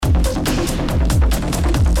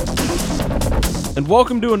And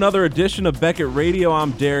welcome to another edition of Beckett Radio.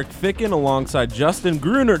 I'm Derek Ficken alongside Justin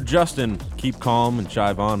Gruner. Justin, keep calm and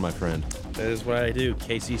chive on, my friend. That is what I do,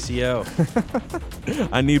 KCCO.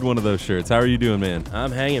 I need one of those shirts. How are you doing, man?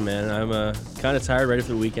 I'm hanging, man. I'm kind of tired, ready for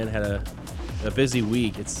the weekend. Had a busy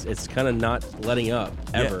week. It's kind of not letting up,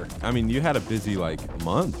 ever. Yeah, I mean, you had a busy,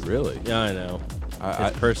 month, really. Yeah, I know.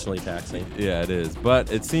 It's personally taxing. Yeah, it is.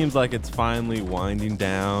 But it seems like it's finally winding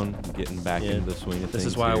down, getting back into the swing of things. This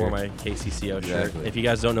is why here. I wore my KCCO shirt. Exactly. If you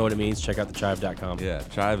guys don't know what it means, check out thechive.com. Yeah,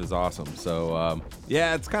 Chive is awesome. So,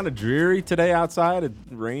 it's kind of dreary today outside. It's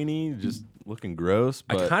rainy, just looking gross.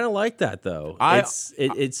 But I kind of like that, though.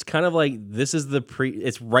 It's kind of like this is the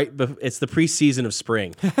it's the preseason of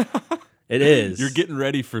spring. It is. You're getting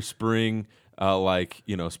ready for spring,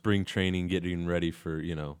 spring training, getting ready for,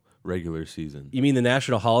 regular season. You mean the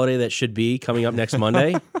national holiday that should be coming up next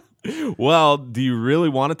Monday? Well, do you really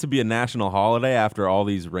want it to be a national holiday after all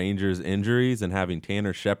these Rangers injuries and having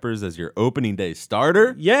Tanner Scheppers as your opening day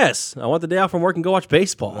starter? Yes. I want the day off from work and go watch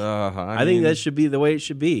baseball. I think that should be the way it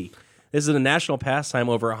should be. This is a national pastime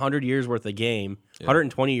over 100 years worth of game,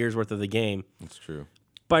 120 years worth of the game. That's true.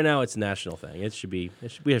 By now, it's a national thing. We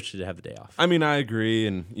should have the day off. I mean, I agree,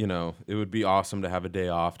 and, it would be awesome to have a day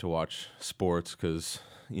off to watch sports because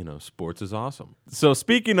sports is awesome. So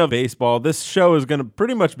speaking of baseball, this show is going to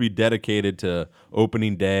pretty much be dedicated to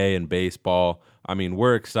opening day and baseball. I mean,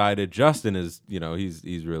 we're excited. Justin is,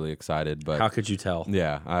 he's really excited. But how could you tell?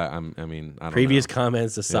 Yeah, I don't Previous know.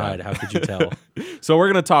 comments aside, How could you tell? So we're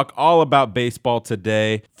going to talk all about baseball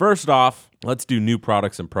today. First off, let's do new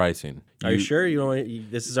products and pricing. Are you sure?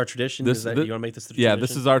 This is our tradition? You want to make this the tradition? Yeah,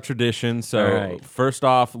 this is our tradition. So right. First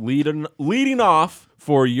off, leading off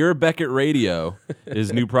for your Beckett Radio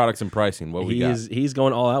is new products and pricing. What we got? He's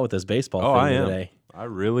going all out with this baseball thing today. I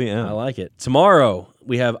really am. I like it. Tomorrow,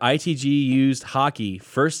 we have ITG Used Hockey.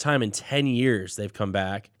 First time in 10 years they've come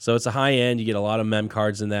back. So it's a high end. You get a lot of mem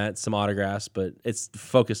cards in that, some autographs, but it's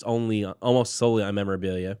focused almost solely on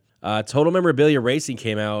memorabilia. Total Memorabilia Racing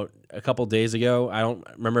came out a couple days ago. I don't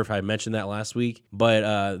remember if I mentioned that last week,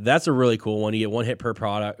 but that's a really cool one. You get one hit per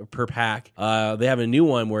pack. They have a new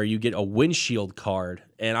one where you get a windshield card,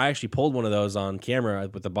 and I actually pulled one of those on camera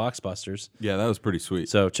with the Box Busters. Yeah, that was pretty sweet.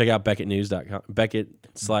 So check out BeckettNews.com.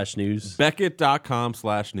 Beckett/News.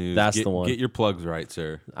 Beckett.com/news. That's the one. Get your plugs right,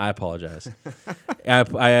 sir. I apologize.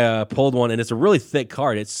 I pulled one, and it's a really thick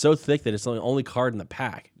card. It's so thick that it's the only card in the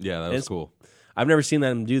pack. Yeah, that was cool. I've never seen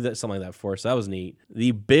them do something like that before, so that was neat.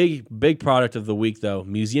 The big product of the week, though,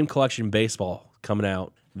 Museum Collection Baseball coming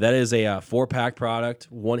out. That is a 4-pack product,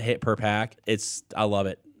 one hit per pack. I love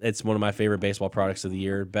it. It's one of my favorite baseball products of the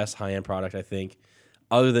year. Best high-end product, I think,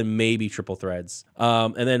 other than maybe Triple Threads.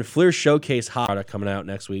 And then Fleer Showcase Hot product coming out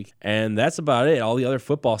next week. And that's about it. All the other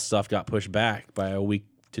football stuff got pushed back by a week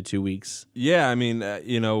to 2 weeks. Yeah, I mean,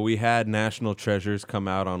 we had National Treasures come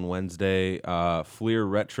out on Wednesday. Fleer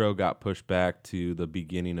Retro got pushed back to the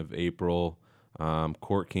beginning of April.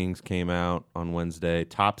 Court Kings came out on Wednesday.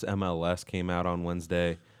 Topps MLS came out on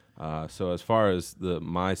Wednesday. So as far as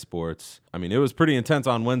my sports, I mean, it was pretty intense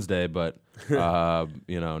on Wednesday, but now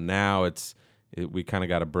we kind of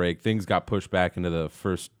got a break. Things got pushed back into the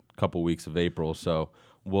first couple weeks of April, so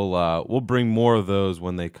we'll bring more of those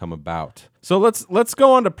when they come about. So let's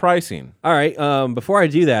go on to pricing. All right. Before I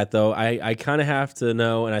do that, though, I kind of have to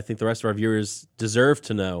know, and I think the rest of our viewers deserve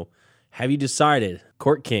to know. Have you decided,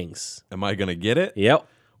 Court Kings? Am I gonna get it? Yep.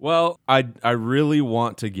 Well, I really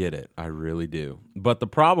want to get it. I really do. But the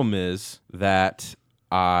problem is that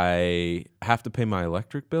I have to pay my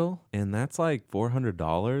electric bill, and that's like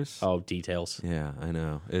 $400. Oh, details. Yeah, I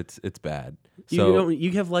know. It's bad.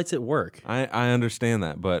 You have lights at work. I understand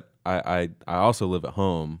that, but I also live at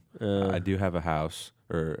home. I do have a house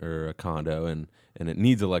or a condo, and it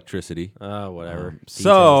needs electricity. Whatever.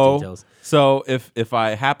 Details. So if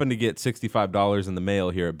I happen to get $65 in the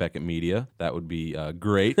mail here at Beckett Media, that would be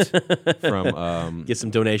great. From get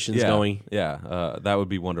some donations going. Yeah, that would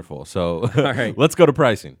be wonderful. So all right, let's go to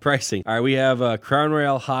pricing. All right, we have Crown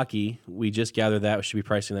Royale Hockey. We just gathered that. We should be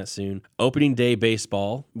pricing that soon. Opening Day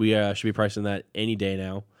Baseball. We should be pricing that any day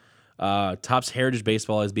now. Topps Heritage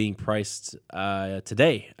Baseball is being priced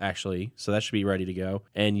today, actually, so that should be ready to go.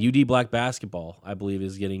 And UD Black Basketball, I believe,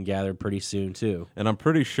 is getting gathered pretty soon, too. And I'm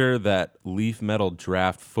pretty sure that Leaf Metal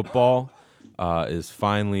Draft Football is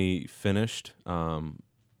finally finished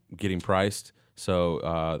getting priced.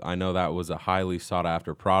 So I know that was a highly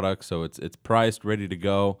sought-after product, so it's priced, ready to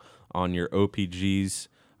go on your OPGs.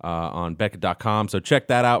 On Beckett.com. So check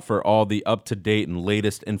that out for all the up-to-date and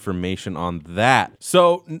latest information on that.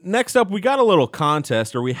 So next up, we got a little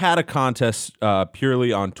contest, or we had a contest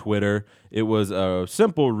purely on Twitter. It was a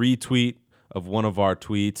simple retweet of one of our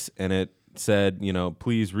tweets, and it said,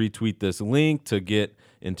 please retweet this link to get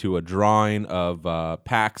into a drawing of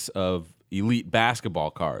packs of Elite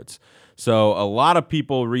basketball cards. So a lot of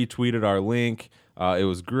people retweeted our link. It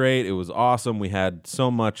was great. It was awesome. We had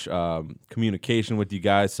so much communication with you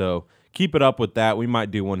guys, so keep it up with that. We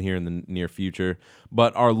might do one here in the near future.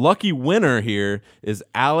 But our lucky winner here is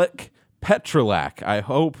Alec Petrolak. I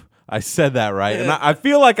hope I said that right. And I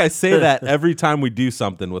feel like I say that every time we do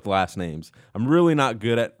something with last names. I'm really not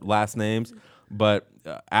good at last names, but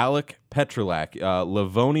Alec Petrolak,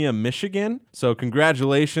 Livonia, Michigan. So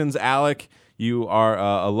congratulations, Alec. You are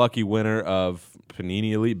a lucky winner of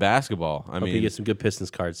Panini Elite Basketball. Hope you get some good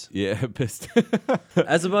Pistons cards. Yeah, Pistons.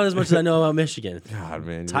 That's about as much as I know about Michigan. God,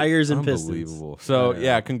 man. Tigers and Unbelievable. Pistons. So,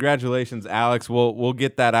 yeah, congratulations, Alex. We'll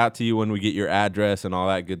get that out to you when we get your address and all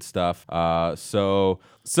that good stuff. So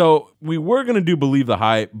we were going to do Believe the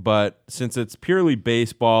Hype, but since it's purely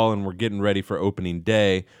baseball and we're getting ready for opening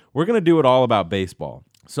day, we're going to do it all about baseball.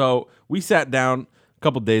 So we sat down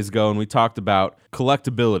couple days ago, and we talked about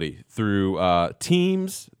collectability through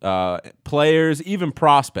teams, players, even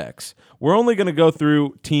prospects. We're only going to go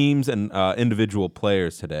through teams and individual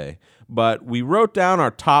players today, but we wrote down our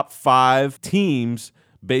top 5 teams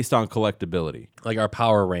based on collectability. Like our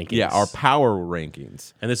power rankings. Yeah, our power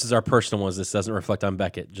rankings. And this is our personal ones. This doesn't reflect on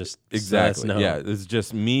Beckett. Just exactly. So yeah, this is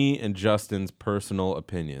just me and Justin's personal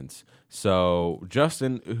opinions. So,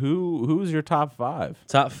 Justin, who's your top 5?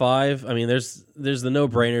 Top 5. I mean, there's the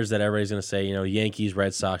no-brainers that everybody's going to say. Yankees,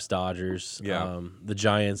 Red Sox, Dodgers. Yeah. The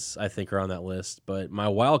Giants, I think, are on that list. But my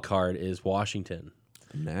wild card is Washington.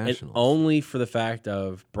 Nationals. And only for the fact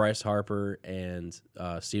of Bryce Harper and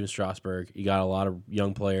Steven Strasburg. You got a lot of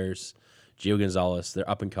young players. Gio Gonzalez, they're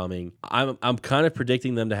up and coming. I'm kind of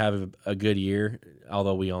predicting them to have a good year,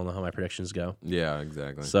 although we all know how my predictions go. Yeah,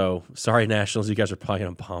 exactly. So, sorry, Nationals, you guys are probably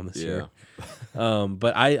going to bomb this year.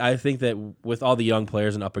 But I think that with all the young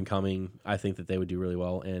players and up and coming, I think that they would do really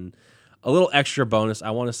well. And a little extra bonus, I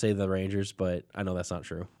want to say the Rangers, but I know that's not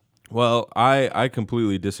true. Well, I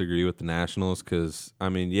completely disagree with the Nationals because,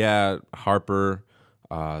 Harper,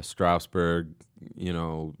 Strasburg,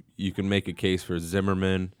 you can make a case for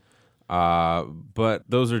Zimmerman. But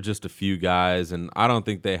those are just a few guys, and I don't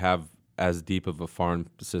think they have as deep of a farm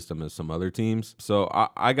system as some other teams. So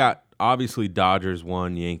I got, obviously, Dodgers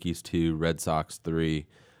 1, Yankees 2, Red Sox 3.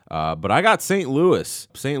 But I got St. Louis.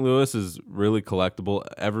 St. Louis is really collectible.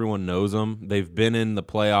 Everyone knows them. They've been in the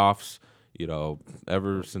playoffs,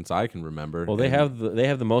 ever since I can remember. Well, they have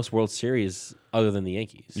the most World Series other than the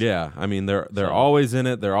Yankees. Yeah, I mean, they're always in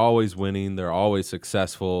it. They're always winning. They're always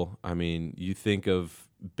successful. I mean, you think of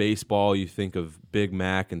baseball, you think of Big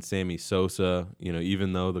Mac and Sammy Sosa,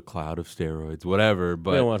 even though the cloud of steroids, whatever.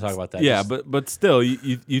 But we don't want to talk about that. Yeah, but still,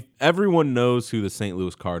 you everyone knows who the St.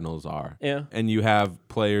 Louis Cardinals are. Yeah. And you have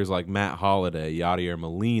players like Matt Holliday, Yadier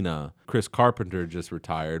Molina, Chris Carpenter just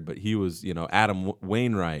retired, but he was, Adam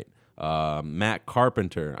Wainwright, Matt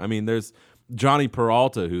Carpenter. I mean, there's Johnny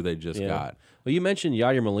Peralta, who they just got. Well, you mentioned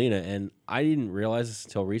Yadier Molina, and I didn't realize this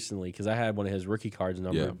until recently because I had one of his rookie cards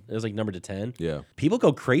numbered. It was like numbered to 10. Yeah. People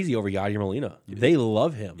go crazy over Yadier Molina. They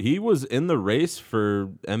love him. He was in the race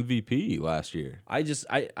for MVP last year. I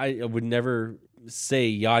would never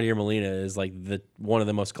say Yadier Molina is like one of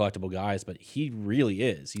the most collectible guys, but he really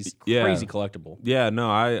is. He's crazy collectible. Yeah, no,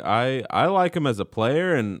 I like him as a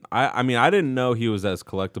player, and I mean I didn't know he was as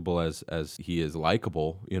collectible as he is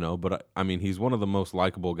likable, but I mean he's one of the most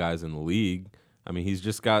likable guys in the league. I mean he's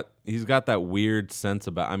got that weird sense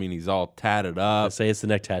about. I mean he's all tatted up. I'd say it's the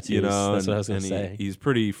neck tattoos. That's what I was gonna say. He's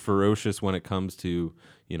pretty ferocious when it comes to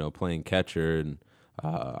playing catcher and.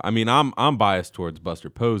 I mean, I'm biased towards Buster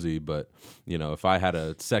Posey, but if I had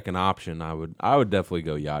a second option, I would definitely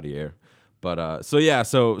go Yadier. But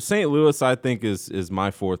so St. Louis, I think is my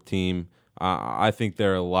 4th team. I think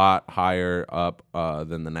they're a lot higher up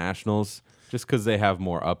than the Nationals, just because they have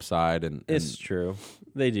more upside. And it's true,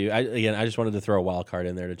 they do. I just wanted to throw a wild card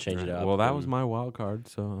in there to change it up. Well, that was my wild card,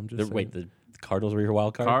 so I'm just saying. Wait, the Cardinals were your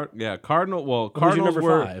wild card? Cardinals. Well, Cardinals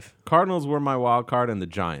were 5. Cardinals were my wild card, and the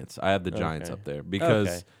Giants. I have the Giants up there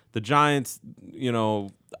because the Giants.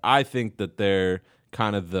 I think that they're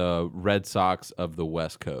kind of the Red Sox of the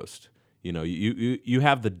West Coast. You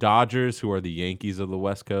have the Dodgers, who are the Yankees of the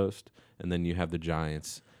West Coast, and then you have the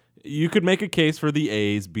Giants. You could make a case for the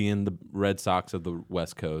A's being the Red Sox of the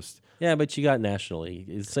West Coast. Yeah, but you got National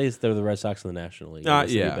League. Say they're the Red Sox of the National League.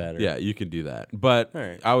 Yeah, you can do that. But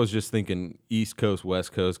I was just thinking East Coast,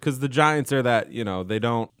 West Coast, because the Giants are that they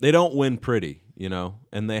don't win pretty. you know,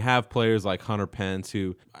 and they have players like Hunter Pence,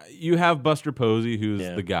 who you have Buster Posey, who's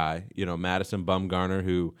the guy, you know, Madison Bumgarner,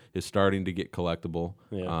 who is starting to get collectible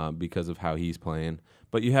because of how he's playing.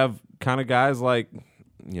 But you have kind of guys like,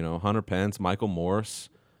 you know, Hunter Pence, Michael Morse.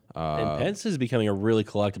 And Pence is becoming a really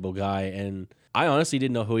collectible guy. And I honestly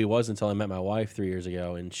didn't know who he was until I met my wife 3 years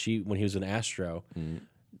ago. And when he was an Astro.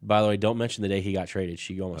 By the way, don't mention the day he got traded.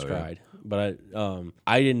 She almost cried. But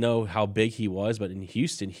I didn't know how big he was. But in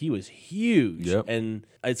Houston, he was huge. Yep. And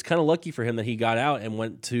it's kind of lucky for him that he got out and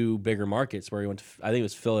went to bigger markets where he went to, I think it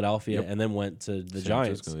was Philadelphia, and then went to the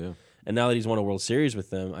Giants. And now that he's won a World Series with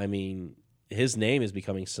them, I mean, his name is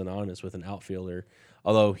becoming synonymous with an outfielder.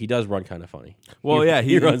 Although he does run kind of funny. Well,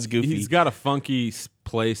 he runs goofy. He's got a funky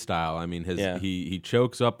play style. I mean, he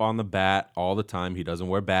chokes up on the bat all the time. He doesn't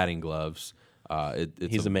wear batting gloves.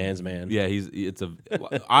 He's a man's man. Yeah,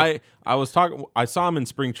 I saw him in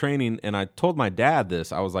spring training, and I told my dad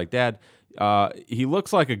this. I was like, Dad, he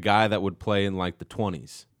looks like a guy that would play in like the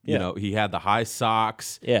 20s. You know, he had the high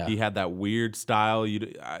socks. Yeah. He had that weird style.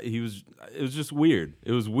 It was just weird.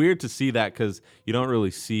 It was weird to see that because you don't really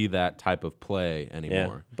see that type of play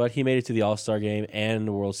anymore. Yeah. But he made it to the All-Star game and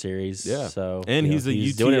the World Series. Yeah. So and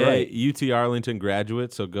he's doing it right. UT Arlington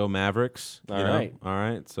graduate, so go Mavericks. All right. All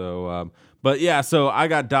right. So, but yeah, so I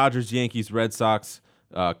got Dodgers, Yankees, Red Sox,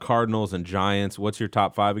 Cardinals, and Giants. What's your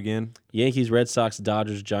top 5 again? Yankees, Red Sox,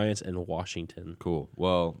 Dodgers, Giants, and Washington. Cool.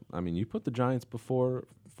 Well, I mean, you put the Giants before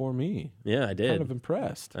me. Yeah, I did. Kind of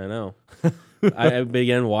impressed. I know. But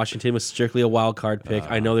again, Washington was strictly a wild card pick.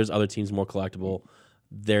 I know there's other teams more collectible.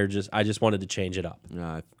 I just wanted to change it up.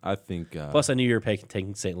 I think. Plus, I knew you were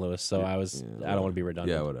taking St. Louis, so I don't want to be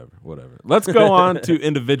redundant. Yeah, whatever. Let's go on to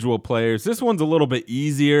individual players. This one's a little bit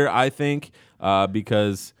easier, I think,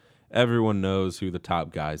 because everyone knows who the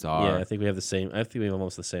top guys are. Yeah, I think we have the same. I think we have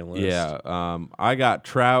almost the same list. Yeah, I got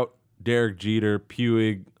Trout, Derek Jeter,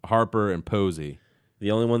 Puig, Harper, and Posey. The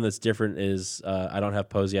only one that's different is I don't have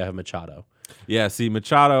Posey. I have Machado. Yeah, see,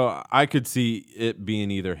 Machado, I could see it being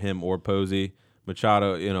either him or Posey.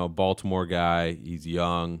 Machado, you know, Baltimore guy. He's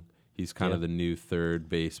young. He's kind of the new third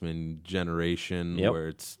baseman generation where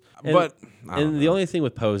it's – but the only thing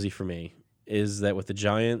with Posey for me is that with the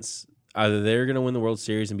Giants, either they're going to win the World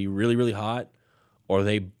Series and be really, really hot, or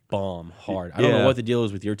they bomb hard. I don't know what the deal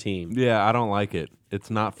is with your team. Yeah, I don't like it. It's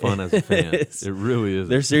not fun as a fan. It really isn't.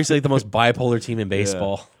 They're seriously like the most bipolar team in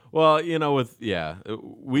baseball. Yeah. Well, you know,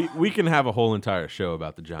 we can have a whole entire show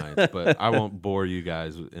about the Giants, but I won't bore you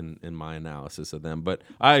guys in my analysis of them. But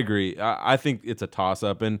I agree. I think it's a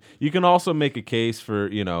toss-up. And you can also make a case for,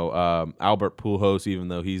 you know, Albert Pujols, even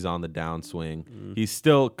though he's on the downswing. He's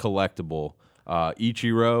still collectible.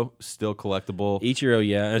 Ichiro, still collectible. Ichiro,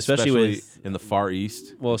 yeah. Especially with in the Far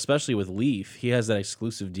East. Well, especially with Leaf. He has that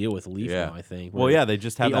exclusive deal with Leaf now, I think. Well, yeah, they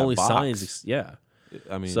just have that only box. signs,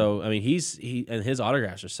 I mean, so he and his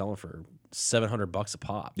autographs are selling for $700 a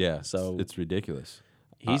pop. Yeah, so it's ridiculous.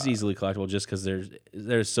 He's easily collectible just because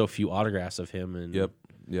there's so few autographs of him. And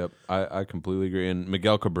Yep. I completely agree. And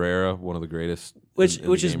Miguel Cabrera, one of the greatest. Which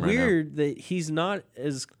is weird that he's not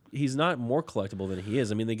more collectible than he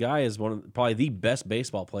is. I mean, the guy is probably the best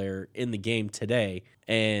baseball player in the game today,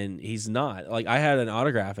 and he's not. Like, I had an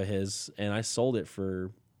autograph of his, and I sold it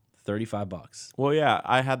for $35. Well, yeah,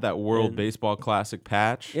 I had that World Baseball Classic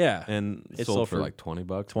patch. Yeah, and it sold for like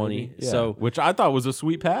 $20. 20. Yeah. So, which I thought was a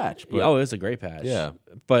sweet patch. But, oh, it's a great patch. Yeah,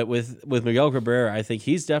 but with Miguel Cabrera, I think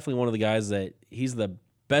he's definitely one of the guys that he's the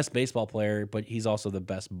best baseball player, but he's also the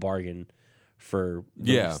best bargain for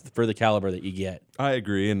the caliber that you get. I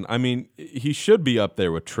agree, and I mean he should be up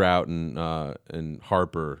there with Trout and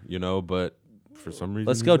Harper, you know, but for some reason,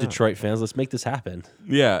 let's go Detroit fans. Let's make this happen.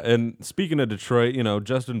 Yeah, and speaking of Detroit, you know,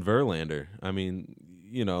 Justin Verlander. I mean,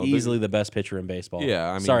 you know, easily the best pitcher in baseball. Yeah,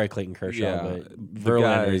 I mean, sorry, Clayton Kershaw, but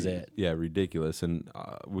Verlander is it. Yeah, ridiculous, and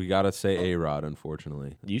we gotta say A-Rod.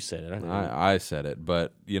 Unfortunately, you said it. I said it,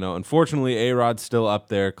 but you know, unfortunately, A-Rod's still up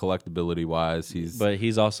there collectability wise. But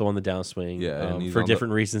he's also on the downswing. Yeah, for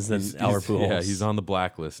different reasons than Albert Pujols. Yeah, he's on the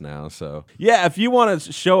blacklist now. So yeah, if you want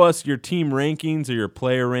to show us your team rankings or your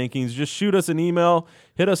player rankings, just shoot us an email.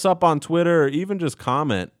 Hit us up on Twitter, or even just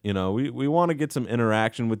comment. You know, we want to get some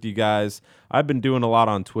interaction with you guys. I've been doing a lot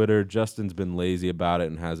on Twitter. Justin's been lazy about it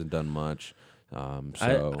and hasn't done much.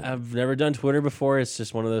 I've never done Twitter before. It's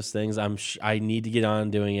just one of those things. I need to get on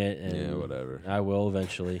doing it. And yeah, whatever. I will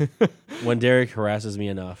eventually. When Derek harasses me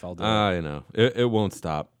enough, I'll do it. I know it won't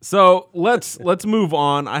stop. So let's move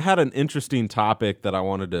on. I had an interesting topic that I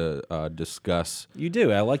wanted to discuss. You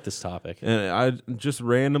do. I like this topic. And I just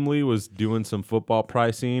randomly was doing some football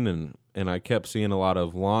pricing, and and I kept seeing a lot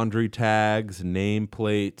of laundry tags,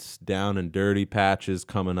 nameplates, down and dirty patches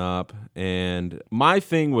coming up. And my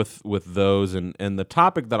thing with those, and the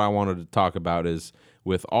topic that I wanted to talk about is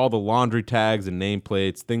with all the laundry tags and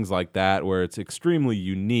nameplates, things like that, where it's extremely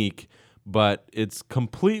unique, but it's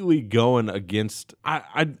completely going against.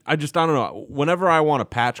 I don't know. Whenever I want a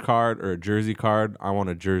patch card or a jersey card, I want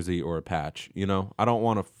a jersey or a patch. You know, I don't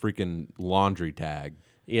want a freaking laundry tag.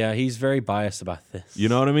 Yeah, he's very biased about this. You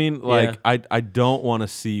know what I mean? Like, I don't want to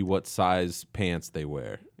see what size pants they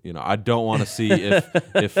wear. You know, I don't want to see if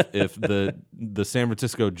the San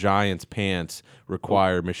Francisco Giants pants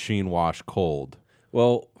require machine wash cold.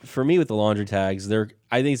 Well, for me with the laundry tags,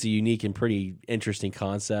 I think it's a unique and pretty interesting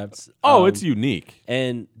concept. Oh, it's unique.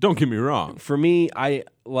 And don't get me wrong. For me, I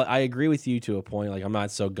agree with you to a point. Like, I'm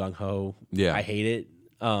not so gung-ho. Yeah. I hate it.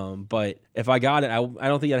 But if I got it, I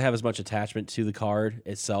don't think I'd have as much attachment to the card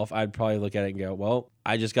itself. I'd probably look at it and go, well,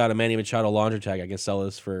 I just got a Manny Machado laundry tag. I can sell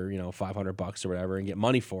this for, $500 or whatever and get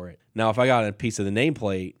money for it. Now, if I got a piece of the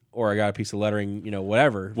nameplate or I got a piece of lettering,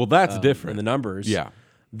 whatever. Well, that's different. And the numbers. Yeah.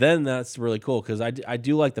 Then that's really cool because I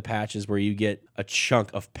do like the patches where you get a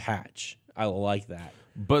chunk of patch. I like that.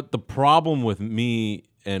 But the problem with me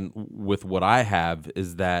and with what I have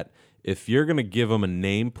is that if you're going to give him a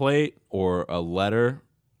nameplate or a letter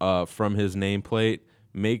from his nameplate,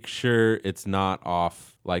 make sure it's not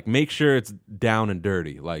off. Like, make sure it's down and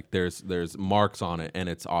dirty. Like, there's marks on it and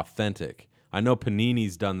it's authentic. I know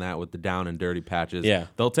Panini's done that with the down and dirty patches. Yeah.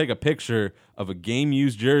 They'll take a picture of a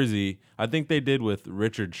game-used jersey. I think they did with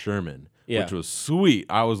Richard Sherman, which was sweet.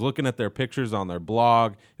 I was looking at their pictures on their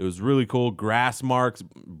blog. It was really cool. Grass marks,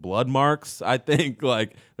 blood marks, I think.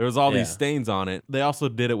 Like, there was all these stains on it. They also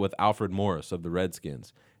did it with Alfred Morris of the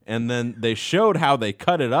Redskins. And then they showed how they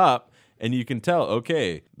cut it up, and you can tell,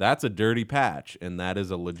 okay, that's a dirty patch, and that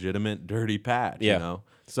is a legitimate dirty patch, you know?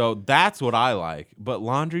 So that's what I like. But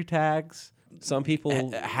laundry tags... Some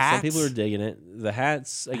people hats? are digging it. The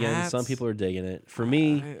hats, again, some people are digging it. For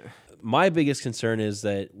me, my biggest concern is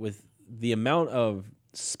that with the amount of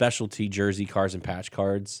specialty jersey cards and patch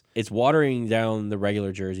cards, it's watering down the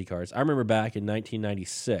regular jersey cards. I remember back in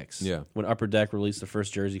 1996 when Upper Deck released the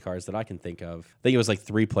first jersey cards that I can think of. I think it was like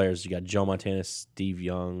 3 players. You got Joe Montana, Steve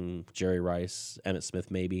Young, Jerry Rice, Emmitt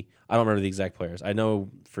Smith maybe. I don't remember the exact players. I know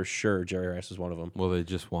for sure Jerry Rice was one of them. Well, they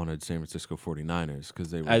just wanted San Francisco 49ers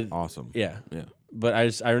because they were awesome. Yeah. But I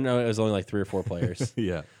don't know. It was only like 3 or 4 players.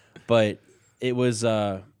 Yeah. But it was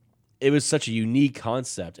such a unique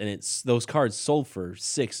concept, and those cards sold for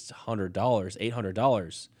 $600,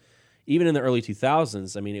 $800. Even in the early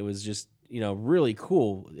 2000s, I mean, it was just really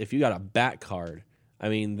cool. If you got a bat card, I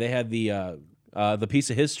mean, they had the piece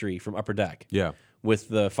of history from Upper Deck, with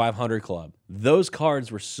the 500 Club. Those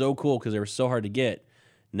cards were so cool because they were so hard to get.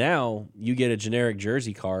 Now you get a generic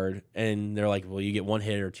jersey card, and they're like, well, you get 1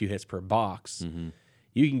 hit or 2 hits per box. Mm-hmm.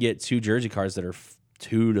 You can get 2 jersey cards that are $2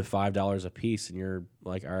 to $5 a piece, and you're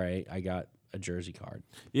like, all right, I got a jersey card.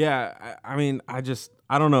 Yeah, I mean, I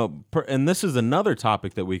don't know. And this is another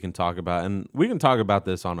topic that we can talk about, and we can talk about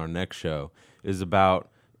this on our next show, is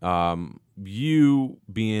about you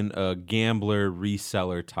being a gambler,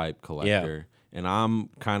 reseller type collector. And I'm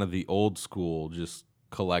kind of the old school, just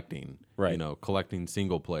collecting, collecting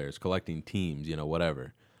single players, collecting teams,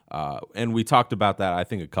 whatever. And we talked about that, I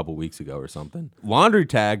think, a couple weeks ago or something. Laundry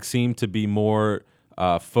tags seem to be more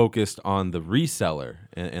focused on the reseller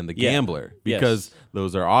and the gambler because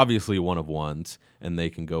those are obviously one of ones, and they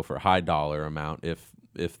can go for a high dollar amount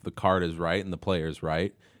if the card is right and the player is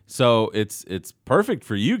right. So it's perfect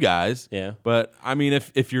for you guys. Yeah. But I mean,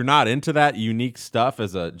 if you're not into that unique stuff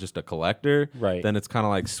as just a collector, then it's kind of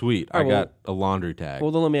like, sweet, I got a laundry tag.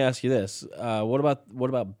 Well, then let me ask you this: what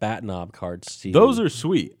about bat knob cards, Steve? Those are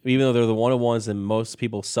sweet, even though they're the one of ones, and most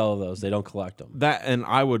people sell those. They don't collect them. That, and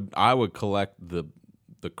I would collect the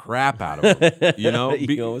crap out of them. You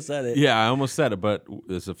almost said it. Yeah, I almost said it, but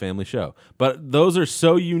it's a family show. But those are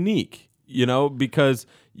so unique, because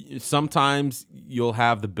sometimes you'll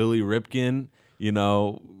have the Billy Ripken,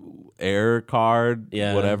 air card,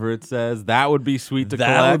 whatever it says. That would be sweet to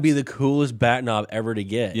collect. That would be the coolest bat knob ever to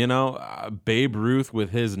get. Babe Ruth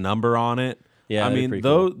with his number on it. Yeah, I mean,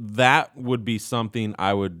 that would be something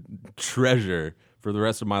I would treasure for the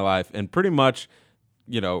rest of my life, and pretty much,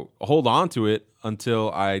 hold on to it until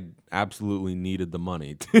I absolutely needed the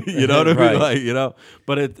money. You know what I mean? Like,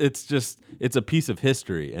 but it's a piece of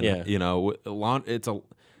history, and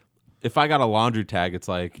if I got a laundry tag, it's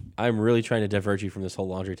like, I'm really trying to divert you from this whole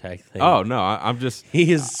laundry tag thing. Oh no, I'm just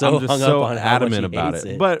he is so hung up on how adamant much he about hates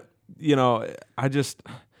it. But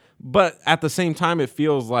but at the same time, it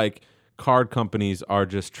feels like card companies are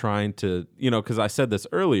just trying to, because I said this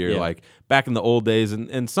earlier, like back in the old days,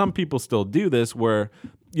 and some people still do this where,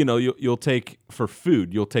 you'll take for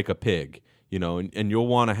food, you'll take a pig, and you'll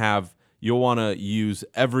want to use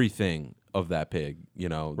everything of that pig,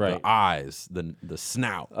 the eyes, the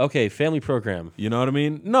snout. Okay, family program. You know what I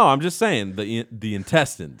mean? No, I'm just saying the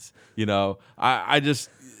intestines. I just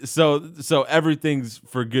so everything's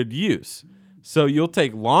for good use. So you'll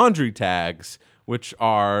take laundry tags, which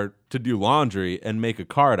are to do laundry, and make a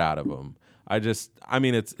card out of them. I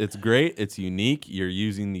mean, it's great. It's unique. You're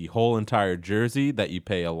using the whole entire jersey that you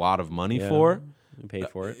pay a lot of money for. You pay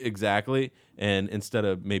for it. Exactly. And instead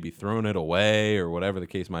of maybe throwing it away or whatever the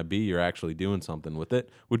case might be, you're actually doing something with it,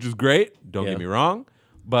 which is great. Don't get me wrong.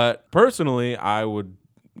 But personally, I would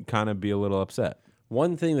kind of be a little upset.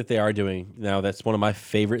 One thing that they are doing now, that's one of my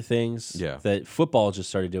favorite things that football just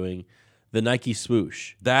started doing, the Nike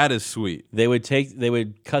swoosh. That is sweet. They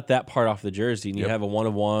would cut that part off the jersey, and you have a 1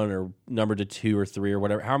 of 1 or numbered to 2 or 3 or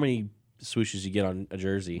whatever, how many swooshes you get on a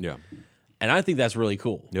jersey. Yeah. And I think that's really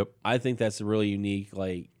cool. Yep. I think that's really unique.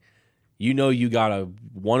 Like, you got a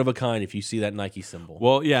one of a kind if you see that Nike symbol.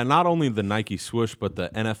 Well, yeah, not only the Nike swoosh, but the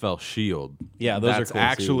NFL shield. Yeah, those that's are cool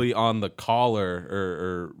actually too. On the collar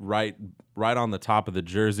or right on the top of the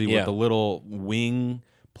jersey with the little wing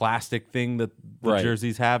plastic thing that the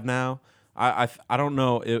jerseys have now. I don't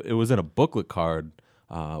know. It was in a booklet card.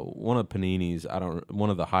 One of Panini's. One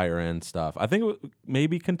of the higher end stuff. I think it was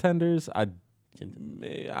maybe Contenders. I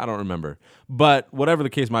don't remember, but whatever the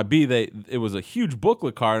case might be, it was a huge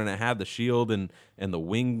booklet card and it had the shield and the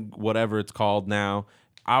wing, whatever it's called now.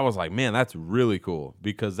 I was like, man, that's really cool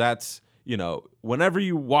because that's whenever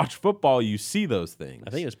you watch football, you see those things. I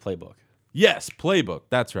think it was Playbook. Yes, Playbook.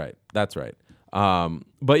 That's right.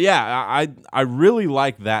 But yeah, I really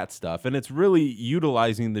like that stuff, and it's really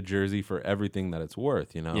utilizing the jersey for everything that it's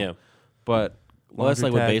worth. Yeah, but. Well, that's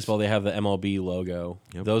like with baseball. They have the MLB logo.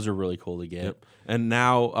 Yep. Those are really cool to get. Yep. And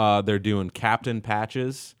now they're doing captain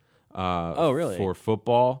patches. Really? For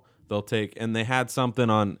football, they'll take, and they had something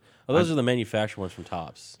on. Oh, those are the manufactured ones from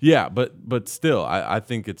Topps. Yeah, but still, I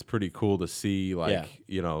think it's pretty cool to see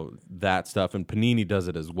that stuff, and Panini does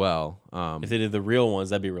it as well. If they did the real ones,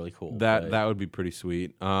 that'd be really cool. That would be pretty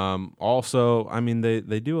sweet. Also, I mean,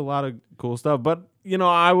 they do a lot of cool stuff, but.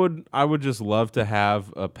 I would just love to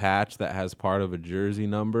have a patch that has part of a jersey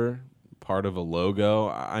number, part of a logo.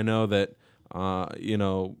 I know that,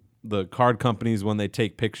 the card companies, when they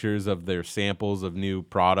take pictures of their samples of new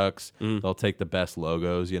products, they'll take the best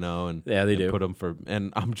logos, and they do put them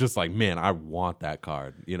and I'm just like, man, I want that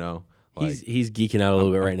card, Like, he's geeking out a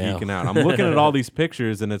little bit right now. Geeking out. I'm looking at all these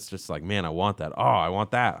pictures and it's just like, man, I want that. Oh, I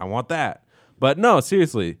want that. I want that. But no,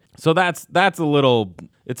 seriously. So that's a little.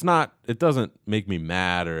 It doesn't make me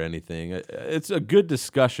mad or anything. It's a good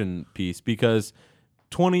discussion piece because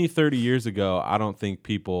 20, 30 years ago, I don't think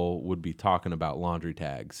people would be talking about laundry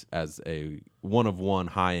tags as a 1 of 1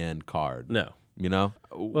 high end card. No.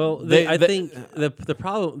 Well, I think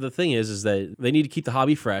the thing is that they need to keep the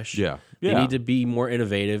hobby fresh. Yeah. They need to be more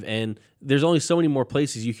innovative, and there's only so many more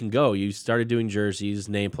places you can go. You started doing jerseys,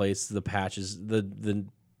 nameplates, the patches, the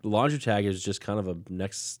laundry tag is just kind of a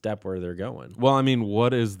next step where they're going. Well, I mean,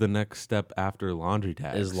 what is the next step after laundry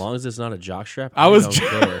tags? As long as it's not a jock strap, I don't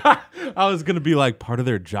care. I was gonna be like part of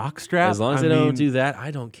their jock strap. As long as they don't do that, I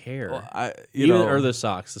don't care. Well, or the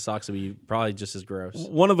socks. The socks would be probably just as gross.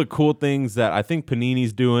 One of the cool things that I think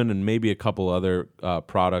Panini's doing, and maybe a couple other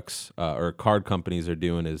products or card companies are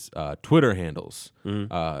doing, is Twitter handles.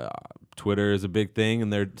 Twitter is a big thing,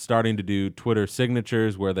 and they're starting to do Twitter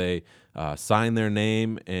signatures where they sign their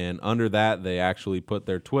name, and under that they actually put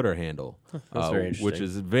their Twitter handle, That's very interesting. which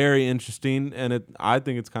is very interesting, and I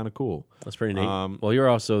think it's kind of cool. That's pretty neat. Well, you're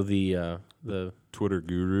also the Twitter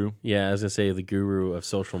guru. Yeah, I was gonna say the guru of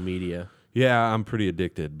social media. Yeah, I'm pretty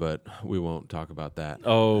addicted, but we won't talk about that.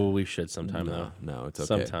 Oh, we should sometime though. No, it's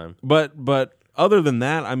okay. Sometime. But other than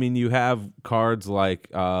that, I mean, you have cards like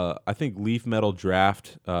I think Leaf Metal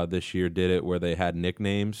Draft this year did it where they had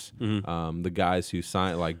nicknames. The guys who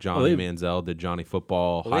signed, like Johnny Manziel did Johnny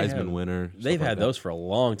Football, Heisman winner. They've had those for a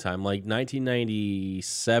long time. Like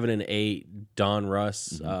 1997 and 8, Don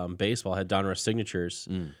Russ baseball had Don Russ signatures.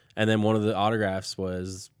 And then one of the autographs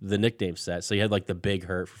was the nickname set. So you had like the Big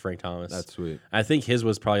Hurt for Frank Thomas. That's sweet. I think his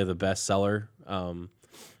was probably the best seller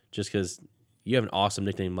just because you have an awesome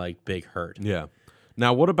nickname like Big Hurt. Yeah.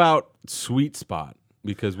 Now, what about Sweet Spot?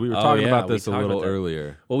 Because we were talking about this a little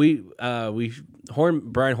earlier. Well,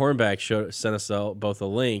 Brian Hornback sent us both a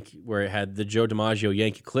link where it had the Joe DiMaggio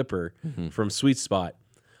Yankee Clipper from Sweet Spot.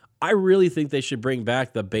 I really think they should bring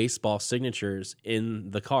back the baseball signatures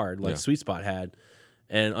in the card like Sweet Spot had.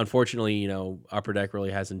 And unfortunately, Upper Deck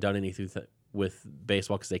really hasn't done anything with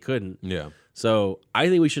baseball because they couldn't. Yeah. So I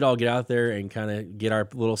think we should all get out there and kind of get our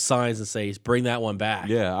little signs and say, bring that one back.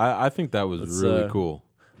 Yeah, I think that was really cool.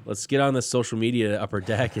 Let's get on the social media Upper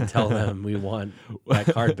Deck and tell them we want that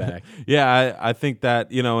card back. Yeah, I think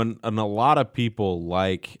that, and a lot of people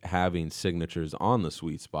like having signatures on the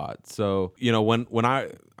sweet spot. So, when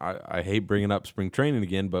I hate bringing up spring training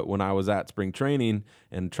again, but when I was at spring training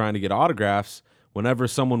and trying to get autographs, whenever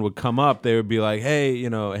someone would come up, they would be like, hey,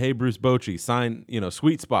 hey, Bruce Bochy, sign,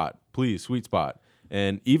 sweet spot, please, sweet spot.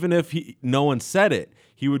 And even if no one said it,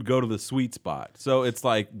 he would go to the sweet spot. So it's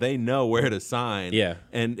like they know where to sign. Yeah.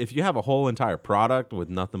 And if you have a whole entire product with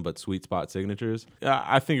nothing but sweet spot signatures,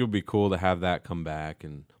 I think it would be cool to have that come back.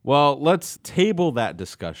 And, well, let's table that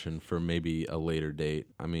discussion for maybe a later date.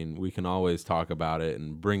 I mean, we can always talk about it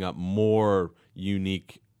and bring up more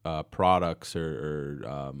unique products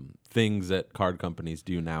or things that card companies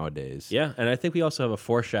do nowadays. Yeah, and I think we also have a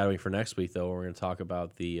foreshadowing for next week, though. Where we're going to talk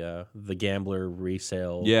about the gambler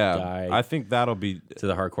resale guide. I think that'll be to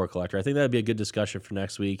the hardcore collector. I think that'd be a good discussion for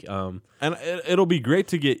next week. And it'll be great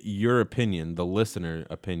to get your opinion, the listener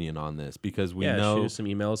opinion on this, because we know shoot us some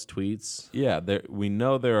emails, tweets. Yeah, we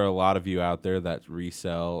know there are a lot of you out there that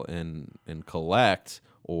resell and collect,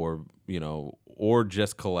 or or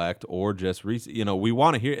just collect, or just we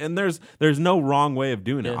want to hear, and there's no wrong way of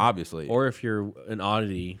doing it, obviously. Or if you're an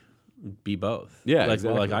oddity, be both. Yeah,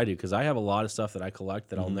 exactly. Like I do, because I have a lot of stuff that I collect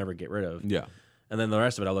that I'll never get rid of. Yeah, and then the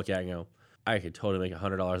rest of it I look at and go, I could totally make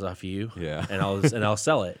 $100 off of you. Yeah, and I'll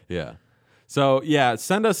sell it. Yeah. So yeah,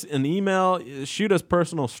 send us an email, shoot us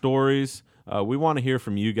personal stories. We want to hear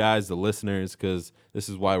from you guys, the listeners, because this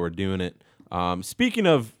is why we're doing it. Speaking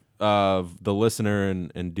of the listener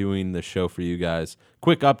and doing the show for you guys,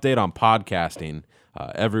 quick update on podcasting.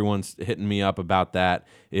 Everyone's hitting me up about that.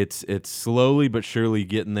 It's slowly but surely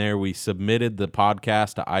getting there. We submitted the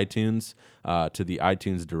podcast to iTunes, to the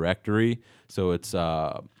iTunes directory, so it's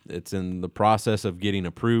in the process of getting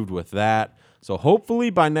approved with that. So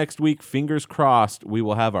hopefully by next week, fingers crossed, we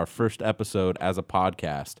will have our first episode as a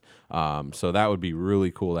podcast. So that would be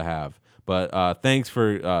really cool to have. But thanks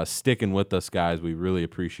for sticking with us, guys. We really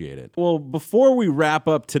appreciate it. Well, before we wrap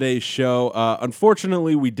up today's show,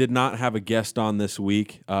 unfortunately, we did not have a guest on this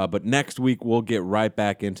week. But next week, we'll get right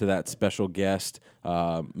back into that special guest,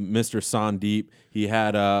 Mr. Sandeep. He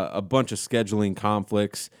had a bunch of scheduling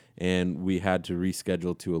conflicts, and we had to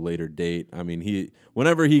reschedule to a later date. I mean,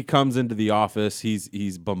 whenever he comes into the office,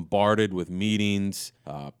 he's bombarded with meetings,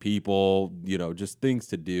 people, just things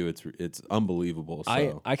to do. It's unbelievable.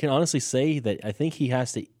 So. I can honestly say that I think he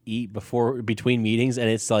has to eat between meetings, and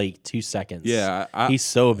it's like 2 seconds. Yeah, he's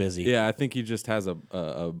so busy. Yeah, I think he just has a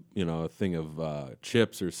thing of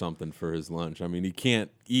chips or something for his lunch. I mean, he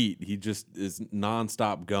can't eat. He just is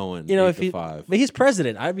nonstop going. But he's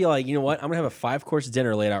president. I'd be like, you know what? I'm gonna have a 5-course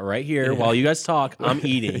dinner laid out right here while you guys talk. I'm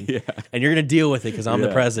eating, and you're gonna deal with it because I'm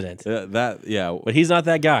the president. But he's not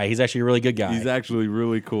that guy. He's actually a really good guy. He's actually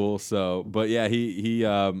really cool. So, but yeah, he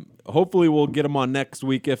hopefully we'll get him on next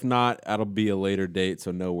week. If not, that'll be a later date.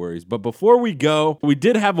 So no worries. But before we go, we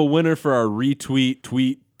did have a winner for our retweet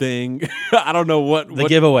tweet thing. I don't know what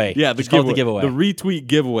giveaway. Yeah, the giveaway. The retweet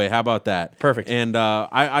giveaway. How about that? Perfect. And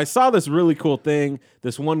I saw this really cool thing.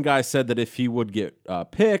 This one guy said that if he would get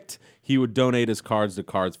picked, he would donate his cards to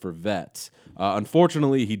Cards for Vets.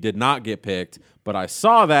 Unfortunately, he did not get picked, but I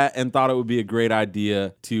saw that and thought it would be a great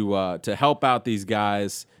idea to help out these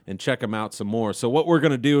guys and check them out some more. So what we're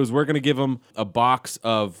going to do is we're going to give them a box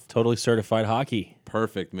of Totally Certified Hockey.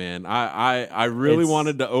 Perfect, man. I really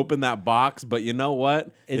wanted to open that box, but you know what?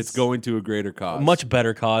 It's going to a greater cause. Much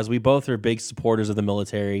better cause. We both are big supporters of the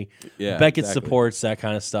military. Yeah, Beckett supports that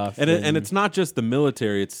kind of stuff. And it's not just the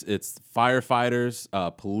military. It's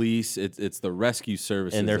firefighters, police. It's the rescue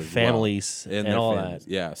services and their families and all that.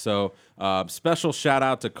 Yeah. So special shout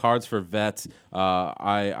out to Cards for Vets.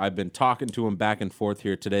 I've been talking to them back and forth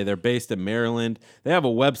here today. They're based in Maryland. They have a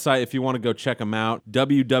website if you want to go check them out.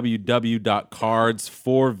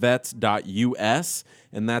 www.cardsforvets.us.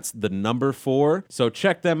 And that's the number 4. So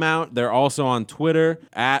check them out. They're also on Twitter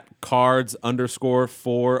at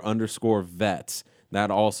cards_for_vets.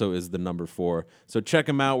 That also is the number 4. So check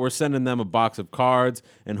them out. We're sending them a box of cards,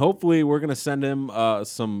 and hopefully we're going to send him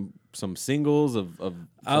some singles of some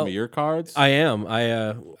of your cards. I am.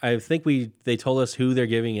 I think they told us who they're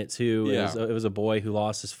giving it to. Yeah. It was a boy who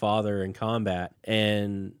lost his father in combat,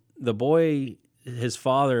 and the boy, his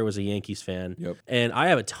father was a Yankees fan. Yep. And I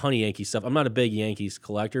have a ton of Yankees stuff. I'm not a big Yankees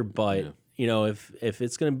collector, but you know, if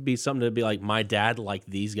it's going to be something to be like my dad like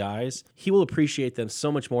these guys, he will appreciate them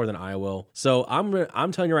so much more than I will. So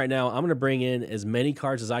I'm telling you right now, I'm going to bring in as many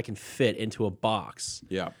cards as I can fit into a box.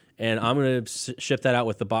 Yeah. And I'm going to ship that out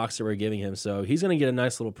with the box that we're giving him. So he's going to get a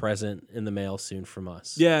nice little present in the mail soon from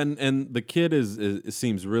us. Yeah, and the kid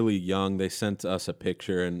seems really young. They sent us a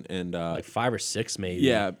picture and Like 5 or 6 maybe.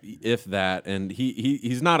 yeah, if that. And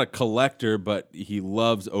he's not a collector, but he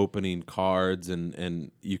loves opening cards,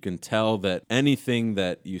 and you can tell that anything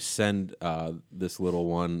that you send this little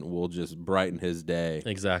one will just brighten his day.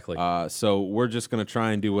 Exactly. So we're just going to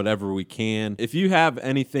try and do whatever we can. If you have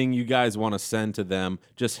anything you guys want to send to them,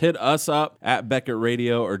 just hit us up at Beckett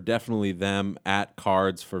Radio, or definitely them at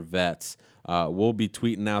Cards for Vets. We'll be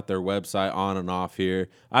tweeting out their website on and off here.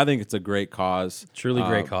 I think it's a great cause. Truly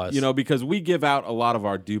great cause. You know, because we give out a lot of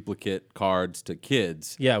our duplicate cards to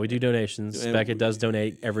kids. Yeah, we do donations. And Beckett does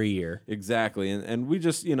donate every year. Exactly. And we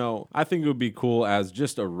just, you know, I think it would be cool as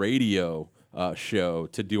just a radio show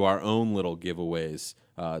to do our own little giveaways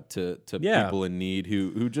to people in need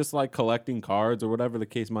who just like collecting cards or whatever the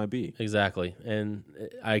case might be. Exactly. And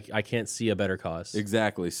I can't see a better cause.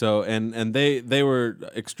 Exactly. So and they were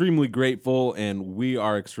extremely grateful, and we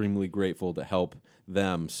are extremely grateful to help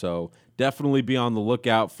them. So definitely be on the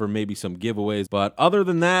lookout for maybe some giveaways. But other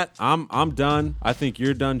than that, I'm done. I think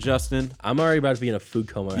you're done, Justin. I'm already about to be in a food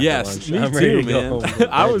coma after Yes, lunch. me I'm too, ready to go man. home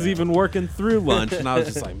I right was now. even working through lunch, and I was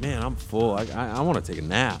just like, man, I'm full. I want to take a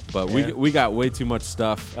nap. But Yeah. we got way too much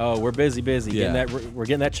stuff. Oh, we're busy. Yeah. We're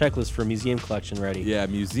getting that checklist for museum collection ready. Yeah,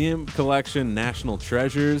 museum collection, National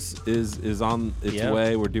Treasures is on its Yeah.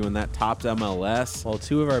 way. We're doing that Topps MLS. Well,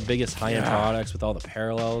 2 of our biggest high-end products with all the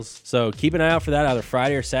parallels. So keep an eye out for that either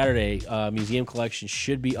Friday or Saturday. Museum collection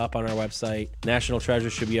should be up on our website. National Treasure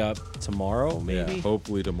should be up tomorrow, maybe. Yeah,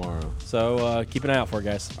 hopefully tomorrow. So keep an eye out for it,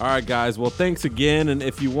 guys. All right, guys. Well, thanks again. And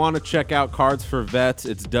if you want to check out Cards for Vets,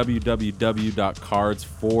 it's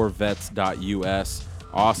www.cardsforvets.us.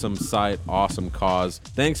 Awesome site, awesome cause.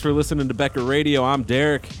 Thanks for listening to Beckett Radio. I'm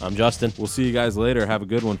Derek. I'm Justin. We'll see you guys later. Have a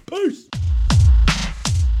good one. Peace.